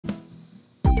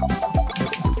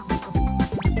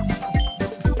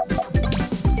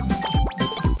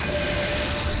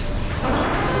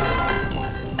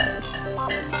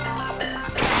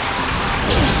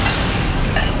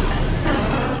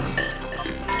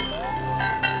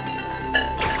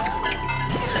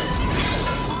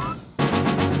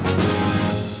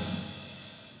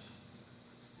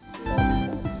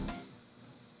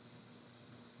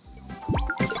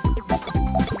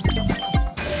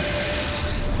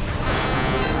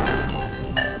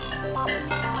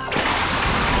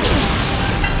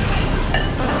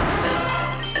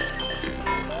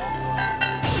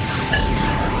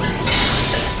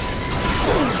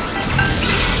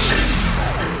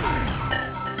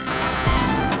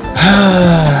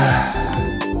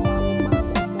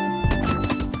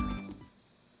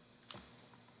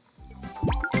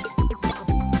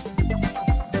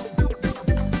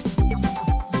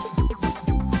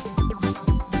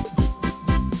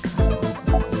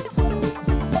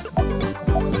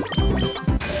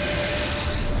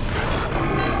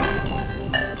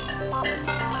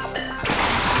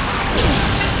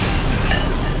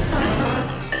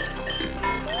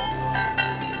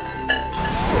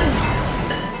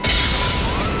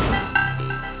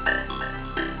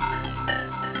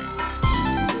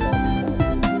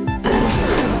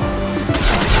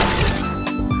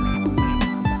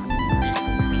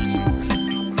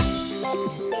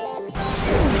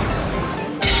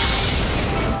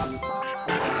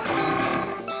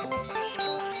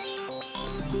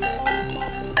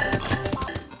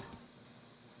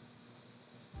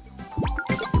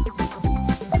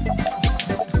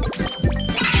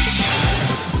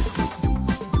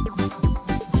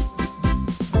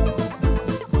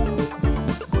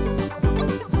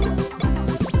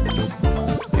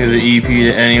Give the EP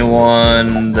to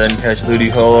anyone, then catch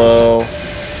Ludicolo.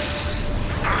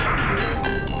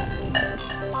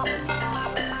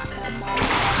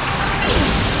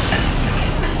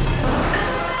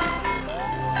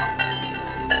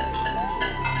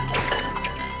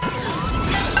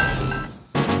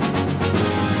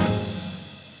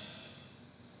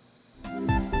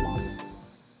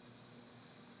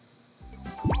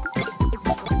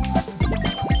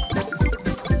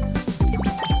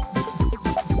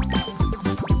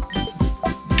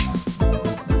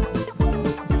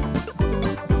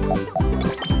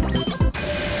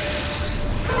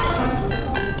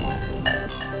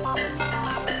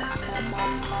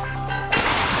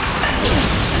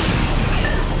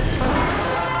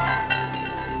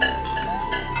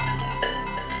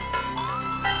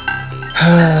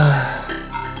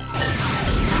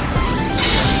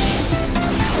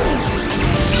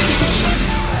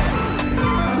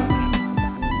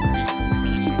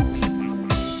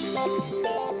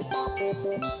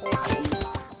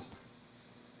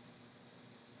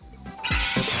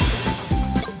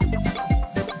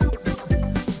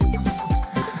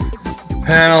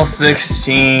 Panel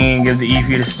 16, give the EP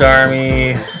to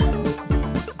Starmie.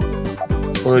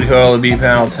 Ludicolo would be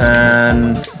panel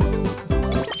 10.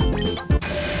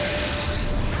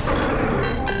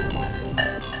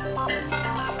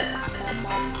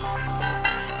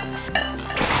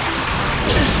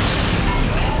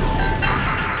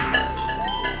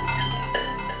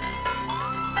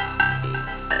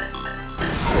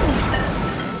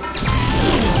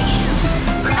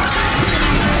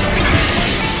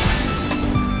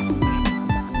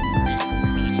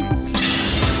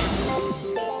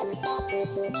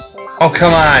 Oh,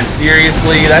 come on,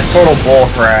 seriously? That's total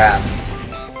bullcrap.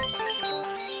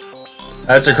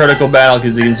 That's a critical battle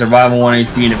because he can survive on 1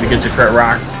 HP, and if he gets a crit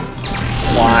rock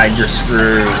slide, you're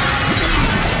screwed.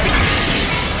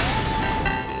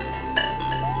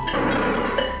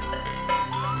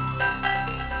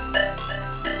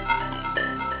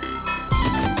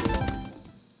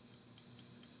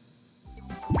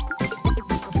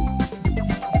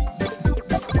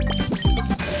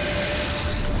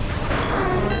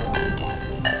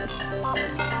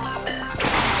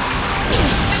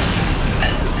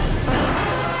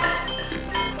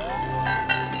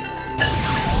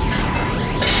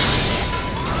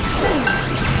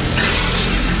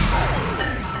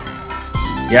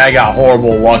 Yeah, I got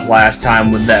horrible luck last time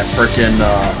with that frickin'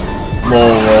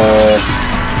 low roll.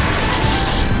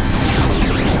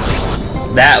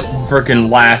 That frickin'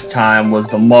 last time was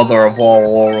the mother of all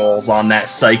low rolls on that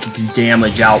psychic's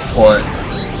damage output.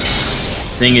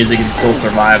 Thing is, it can still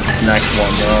survive this next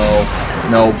one, though.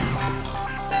 Nope.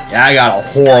 Yeah, I got a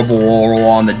horrible low roll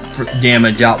on the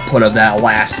damage output of that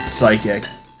last psychic.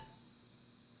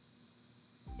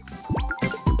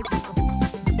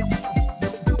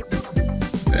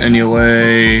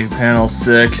 Anyway, panel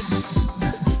 6.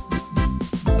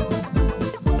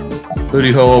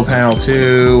 Ludicolo, panel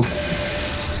 2.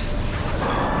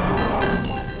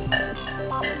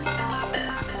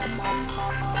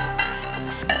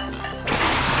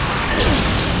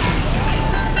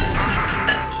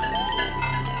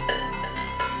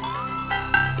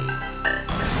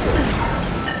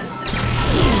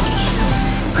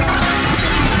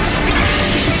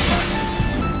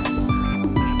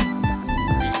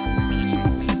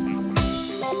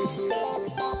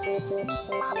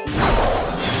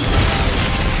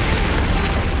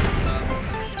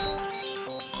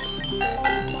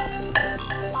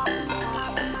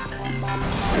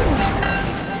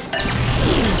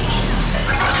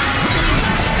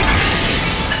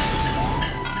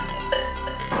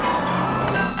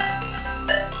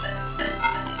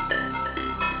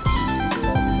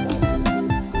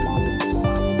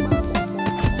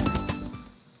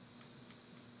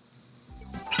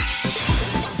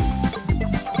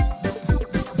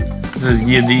 Just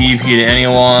give the EP to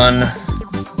anyone.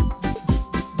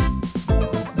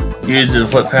 Use it to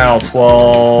flip panel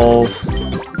 12.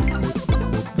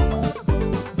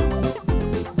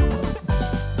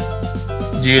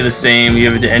 Do the same,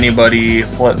 give it to anybody.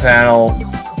 Flip panel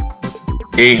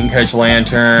 8 and catch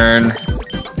Lantern.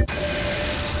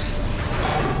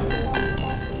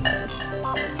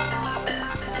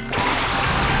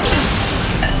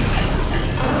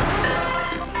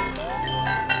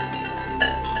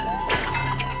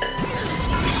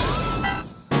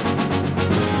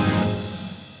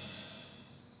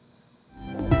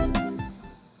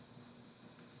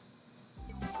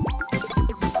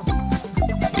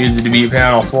 Use it to beat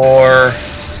panel 4.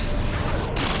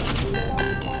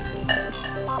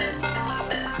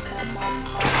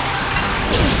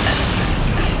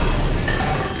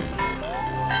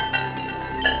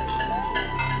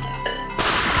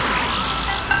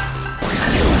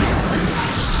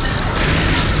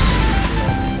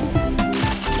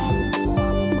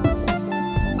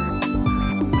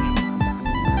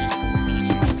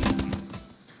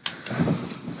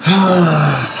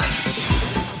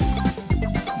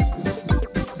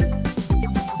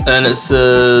 And it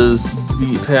says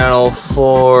beat panel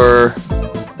 4,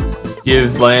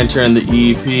 give Lantern the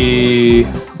EP,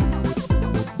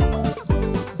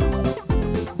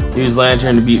 use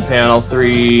Lantern to beat panel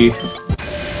 3.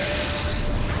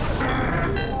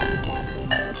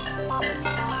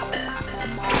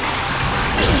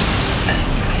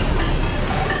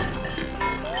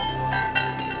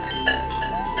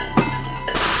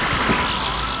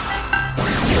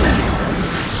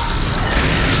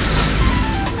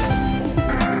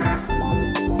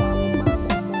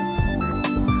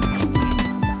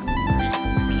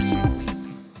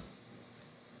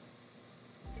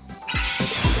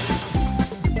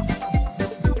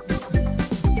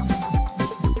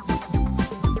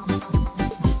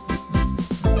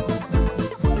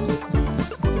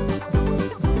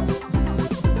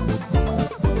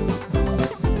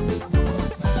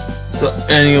 So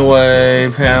anyway,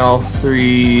 panel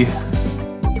 3.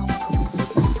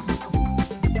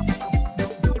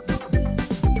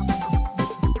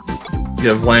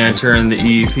 Give Lantern the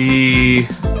EP.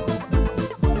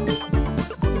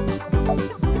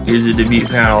 Use it to beat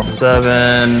panel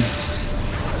 7.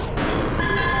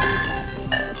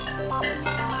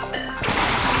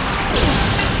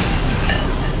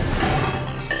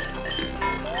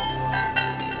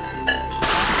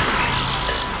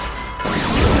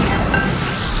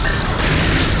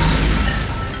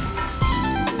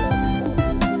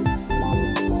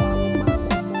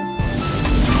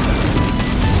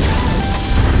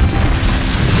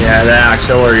 Yeah, that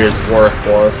artillery is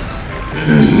worthless.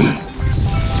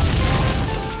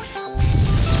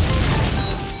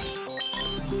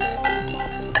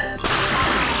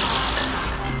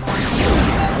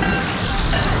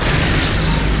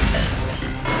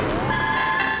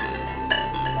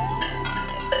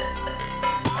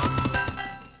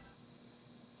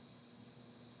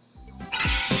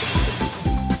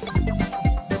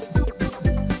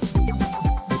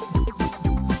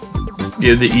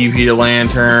 Give the EP to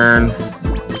Lantern.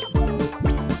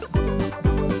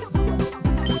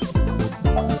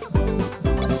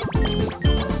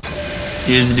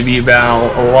 Use it to beat battle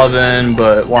 11,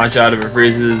 but watch out if it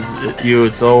freezes you,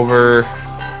 it's over.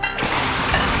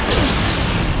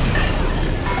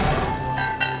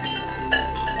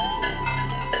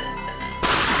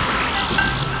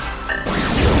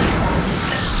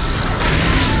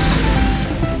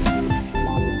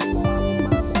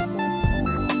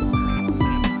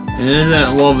 And isn't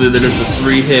it lovely that it's a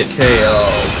 3-hit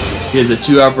KO? He has the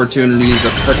 2 opportunities to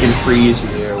frickin' freeze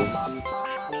you.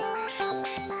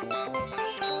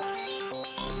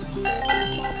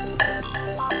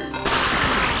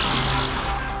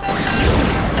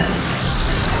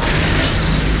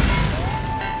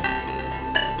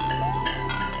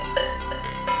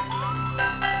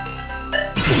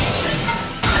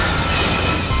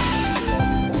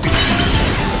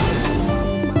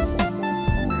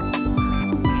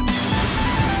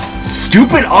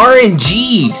 Stupid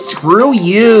RNG! Screw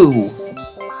you!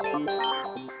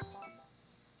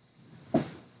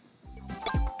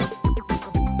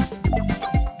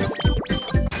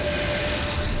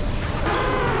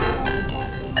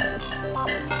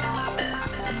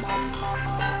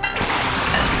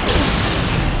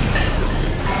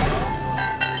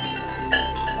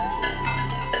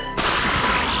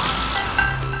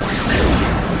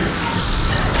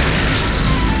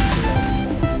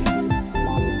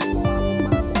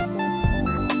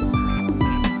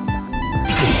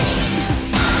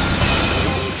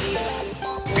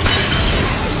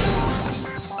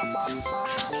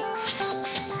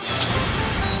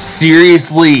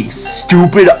 Seriously,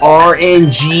 stupid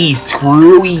RNG,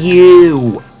 screw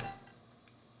you!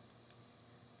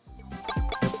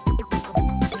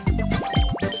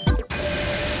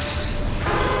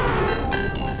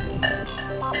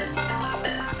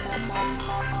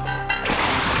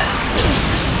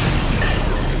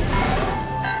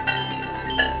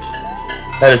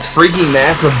 That is freaking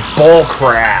massive bull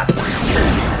crap.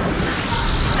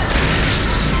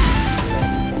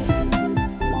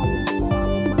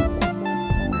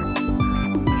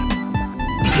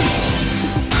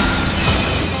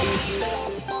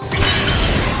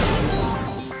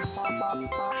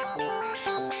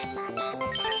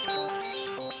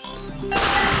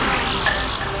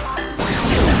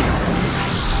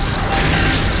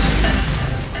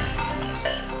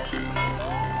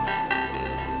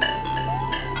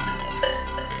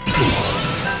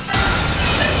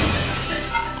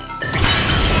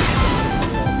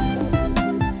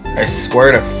 I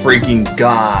swear to freaking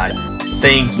God.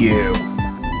 Thank you.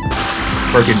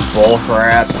 Freaking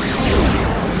bullcrap.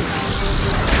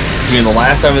 between the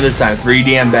last time and this time, 3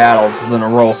 damn battles, then a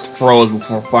row froze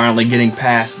before finally getting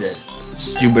past it.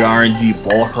 Stupid RNG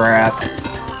bullcrap.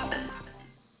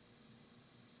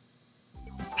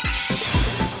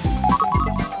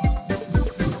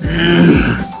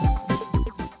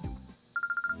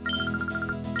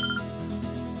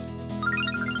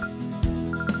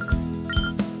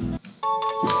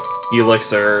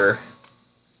 Elixir.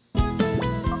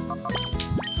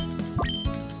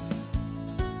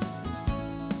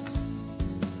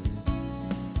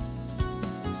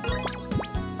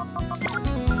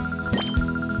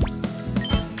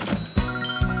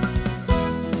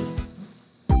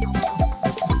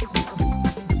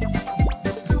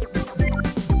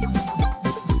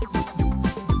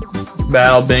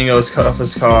 Battle Bingo's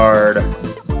toughest card.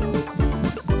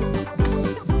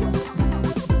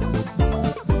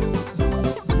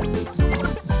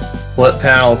 Flip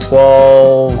panel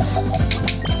 12.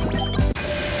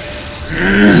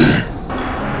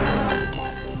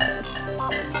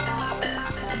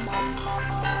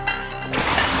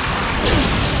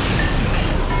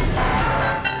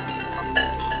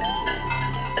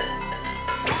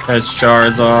 That's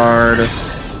Charizard.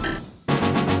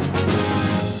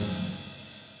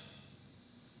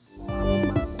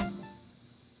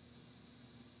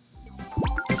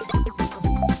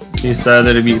 You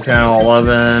decided to beat panel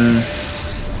 11.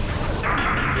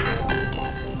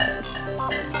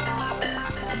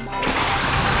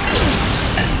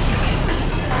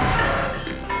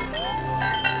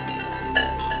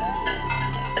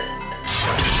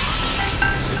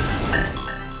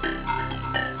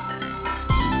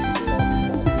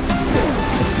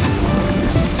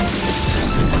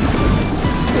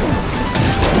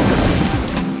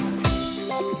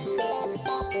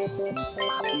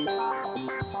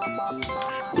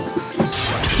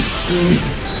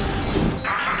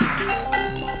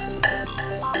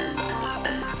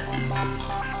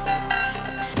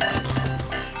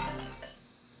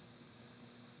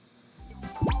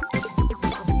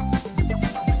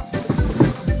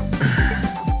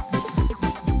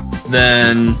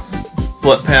 Then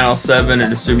flip panel 7 and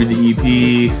distribute the EP.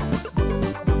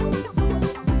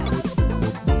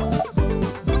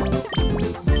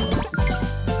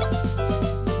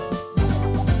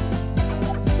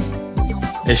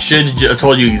 It should have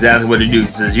told you exactly what to do. It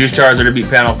says use Charizard to beat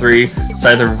panel 3,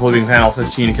 Scyther for flipping panel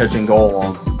 15 and catching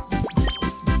Golem.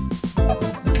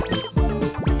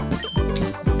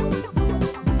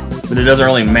 But it doesn't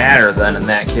really matter then in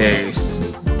that case.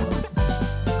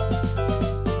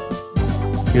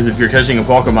 Because if you're catching a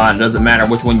Pokemon, it doesn't matter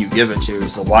which one you give it to.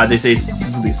 So why they say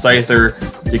specifically Scyther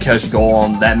to catch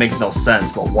Golem, that makes no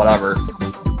sense, but whatever.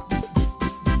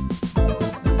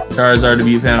 Charizard to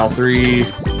beat panel 3.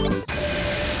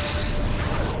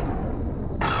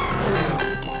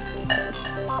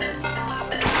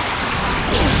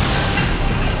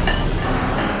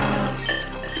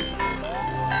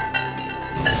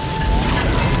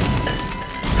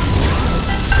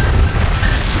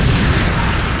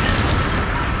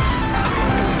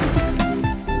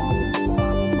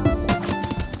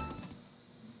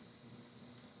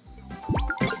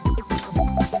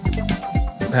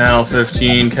 Panel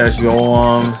 15, catch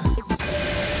Golem.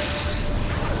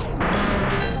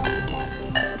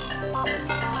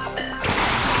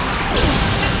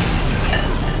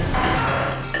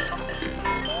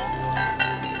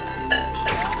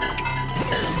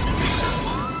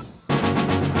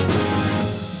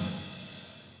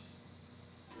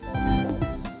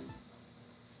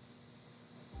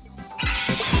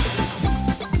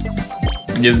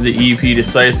 Give the EP to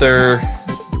Scyther.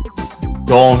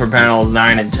 Golem for panels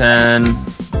 9 and 10.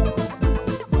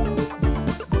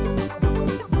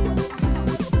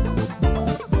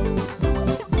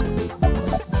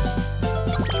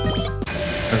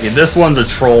 Okay, this one's a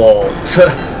troll.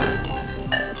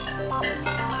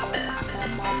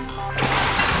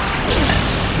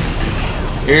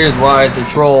 Here's why it's a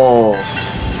troll.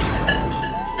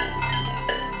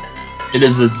 It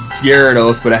is a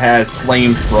Gyarados, but it has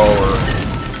Flamethrower.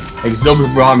 It can still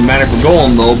be problematic for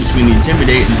Golem though, between the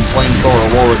Intimidate and the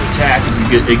Flamethrower lowers attack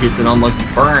if it gets an unlucky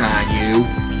burn on you.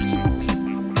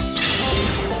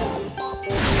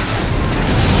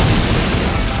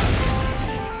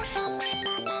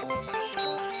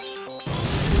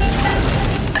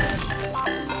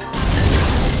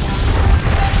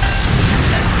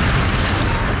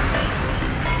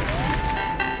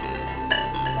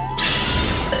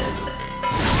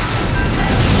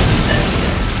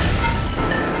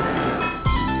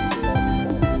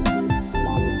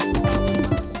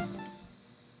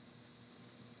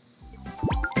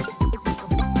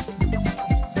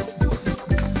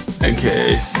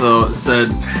 Okay, so it said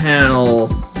panel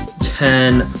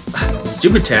 10.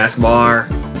 Stupid taskbar.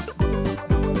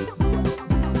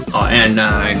 Oh, and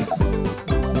 9.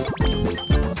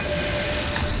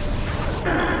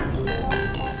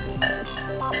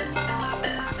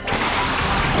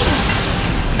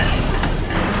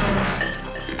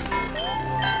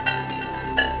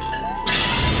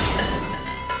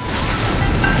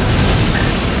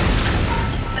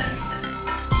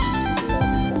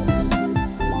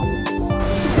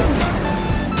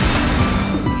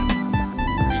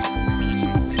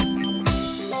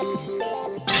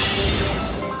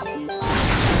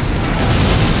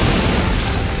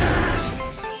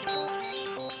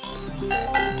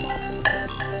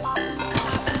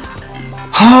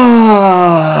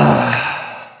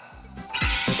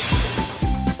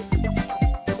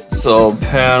 So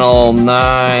panel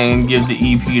 9, give the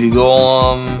EP to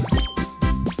Golem.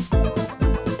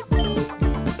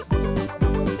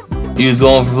 Use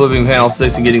Golem for flipping panel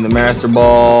 6 and getting the Master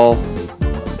Ball.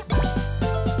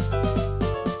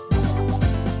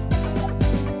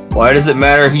 Why does it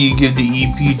matter who you give the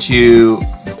EP to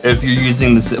if you're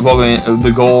using the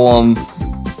Golem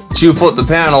to flip the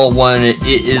panel when it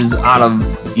is out of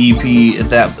EP at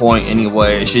that point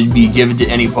anyway? It should be given to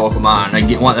any Pokemon. I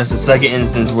get one. That's the second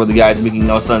instance where the guy's making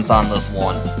no sense on this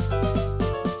one.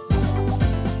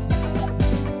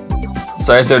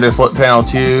 Scyther to flip panel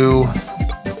 2.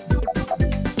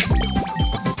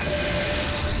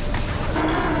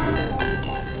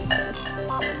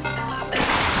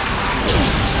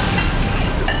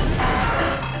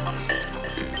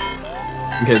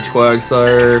 Okay,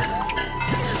 Quagsire.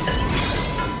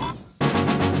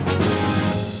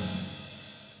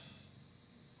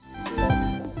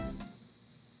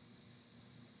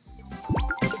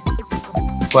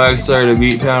 Quagsire to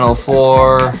beat panel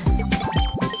 4.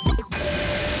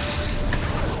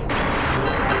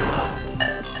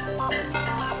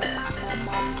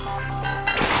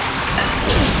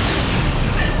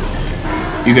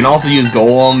 You can also use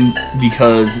Golem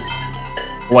because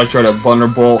Electro to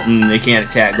Thunderbolt and they can't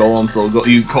attack Golem, so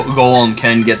Golem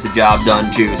can get the job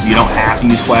done too. So you don't have to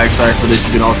use Quagsire for this,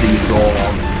 you can also use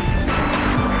Golem.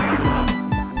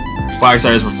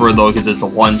 Quagsire is preferred though because it's a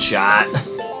one-shot.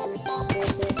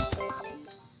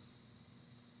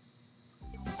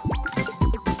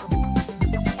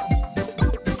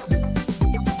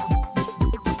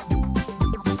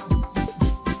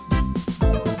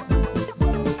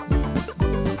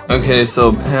 Okay,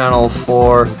 so panel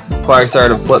 4, Quagsire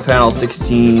to flip panel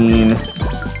 16.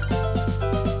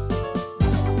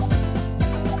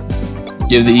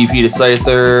 Give the EP to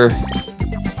Scyther.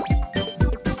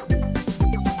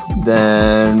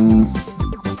 Then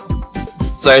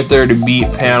Scyther to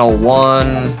beat panel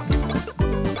 1.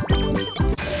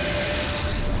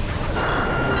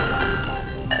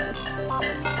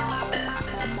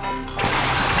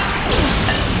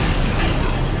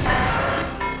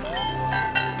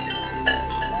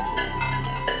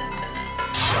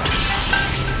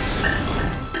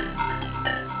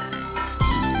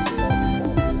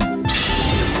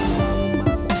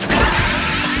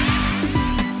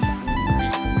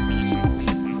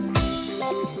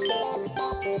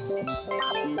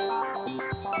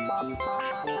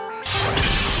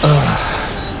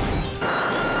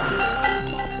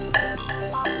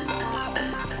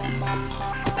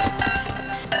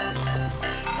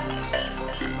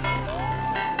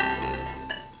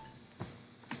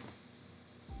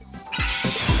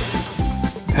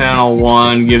 Panel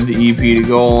 1, give the EP to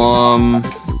Golem.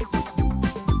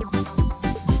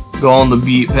 Golem to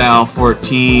beat panel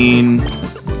 14.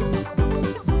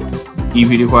 EP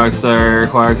to Quagsire.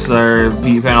 Quagsire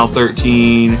beat panel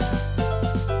 13.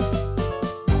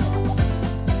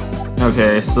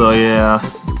 Okay, so yeah.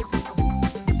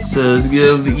 It says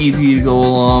give the EP to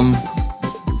Golem.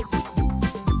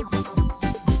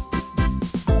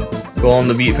 Golem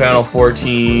to beat panel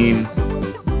 14.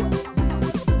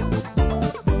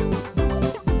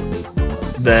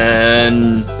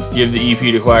 Then give the EP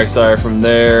to Quagsire from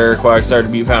there. Quagsire to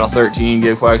beat panel 13.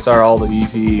 Give Quagsire all the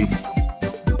EP.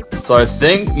 So I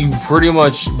think you pretty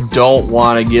much don't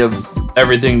want to give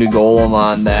everything to Golem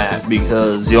on that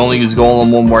because you only use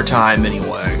Golem one more time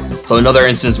anyway. So another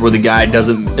instance where the guy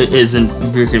isn't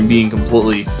freaking being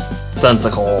completely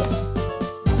sensical.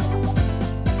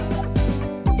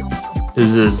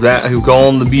 Is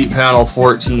Golem to beat panel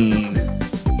 14.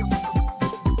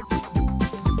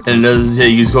 And it doesn't say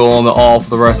use Golem at all for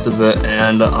the rest of it.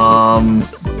 And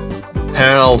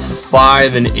panels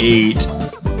 5 and 8.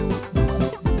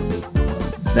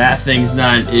 That thing's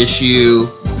not an issue.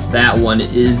 That one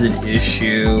is an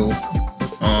issue.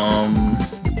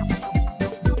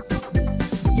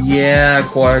 Yeah,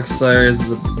 Quagsire is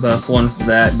the best one for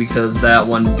that because that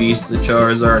one beats the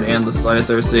Charizard and the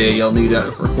Scyther, so yeah, you'll need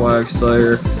that for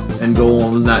Quagsire. And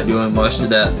Golem's not doing much to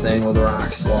that thing with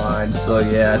Rock Slide, so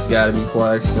yeah, it's gotta be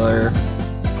Quagsire.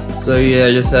 So yeah,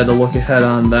 I just had to look ahead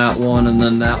on that one, and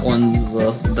then that one's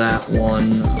that one.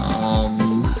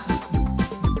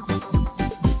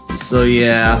 So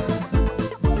yeah,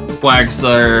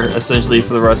 Quagsire essentially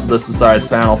for the rest of this besides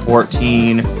panel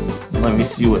 14. Let me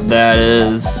see what that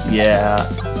is. Yeah,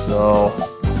 so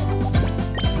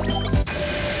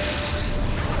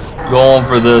Golem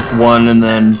for this one, and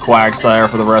then Quagsire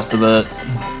for the rest of it.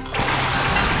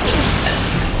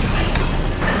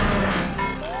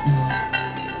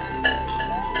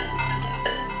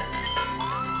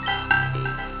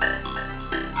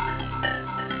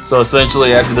 So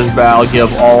essentially, after this battle,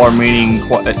 give all our remaining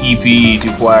EP to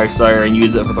Quagsire and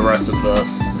use it for the rest of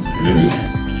this.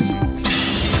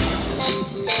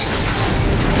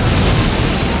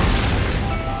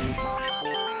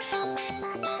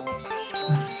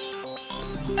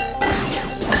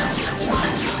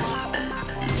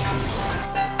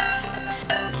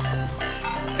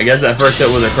 I guess that first hit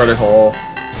was a critical.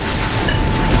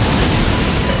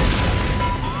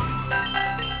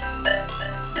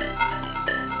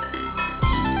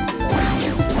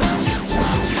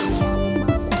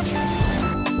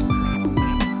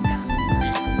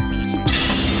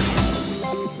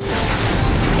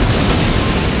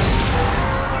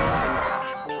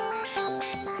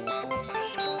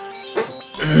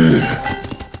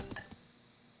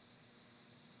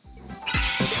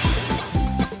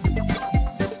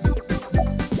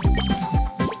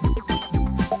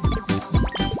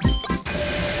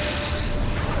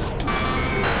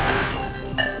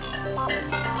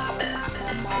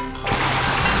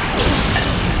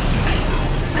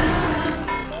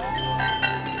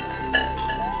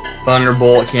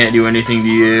 Thunderbolt can't do anything to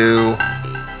you.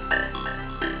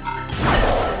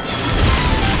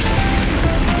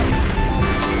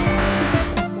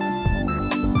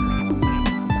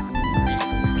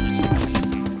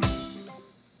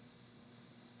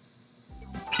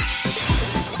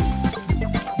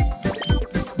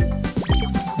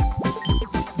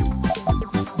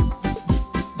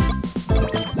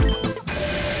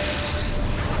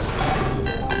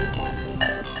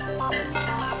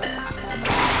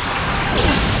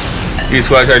 Use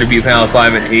Quagsire to beat panels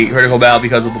 5 and 8. Critical battle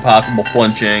because of the possible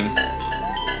flinching.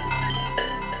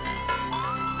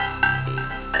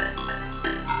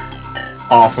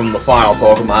 Off from the final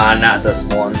Pokemon, not this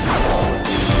one.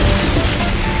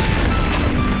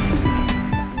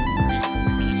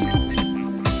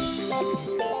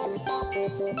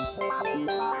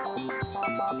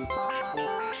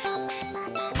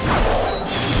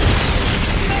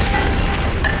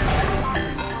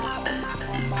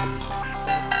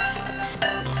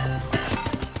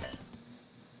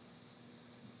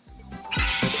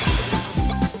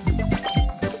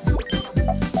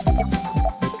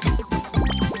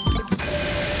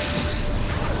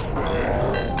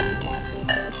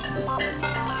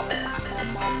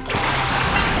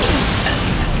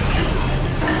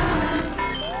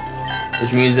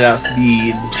 Which means it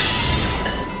outspeeds.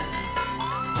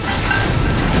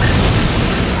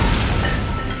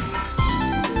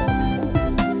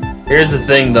 Here's the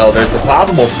thing though, there's the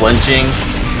possible flinching,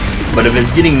 but if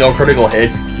it's getting no critical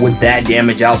hits with that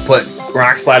damage output,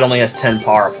 Rock Slide only has 10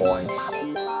 power points.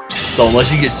 So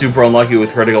unless you get super unlucky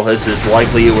with critical hits, it's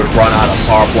likely it would run out of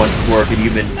power points before it could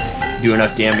even do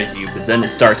enough damage to you, but then it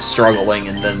starts struggling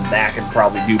and then that could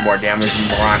probably do more damage than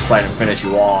the Rock Slide and finish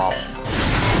you off.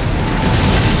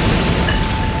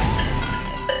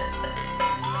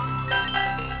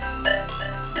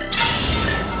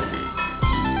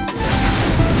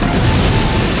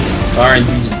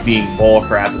 RNG just being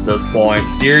bullcrap at this point.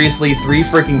 Seriously, 3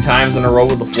 freaking times in a row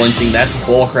with the flinching, that's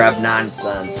bullcrap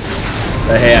nonsense.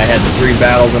 But hey, I had 3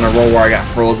 battles in a row where I got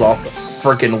froze off the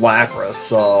freaking Lapras,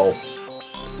 so...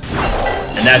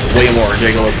 And that's way more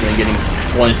ridiculous than getting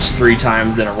flinched 3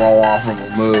 times in a row off from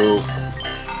a move.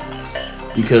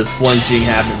 Because flinching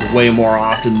happens way more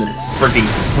often than freaking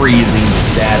freezing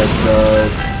status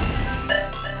does.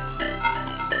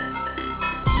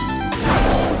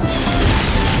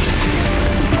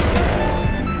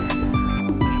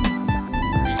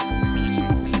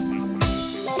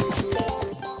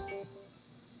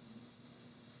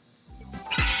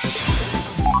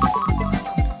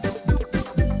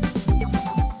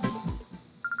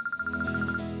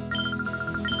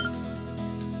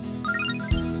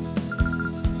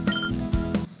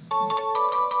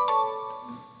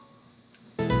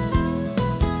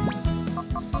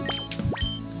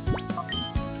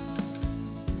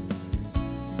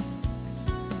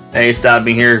 I ain't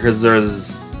stopping here because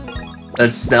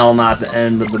that's still not the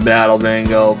end of the battle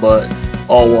bingo, but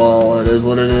oh well, it is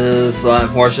what it is. So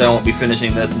unfortunately I won't be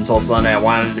finishing this until Sunday. I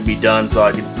wanted it to be done so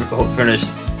I could finish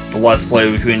the Let's Play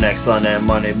between next Sunday and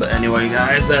Monday. But anyway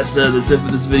guys, that's it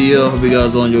for this video. Hope you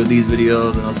guys all enjoyed these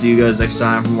videos, and I'll see you guys next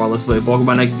time for more Let's Play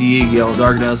Pokemon XD, Gale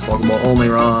Darkness, Pokeball only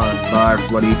run. Bye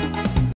everybody.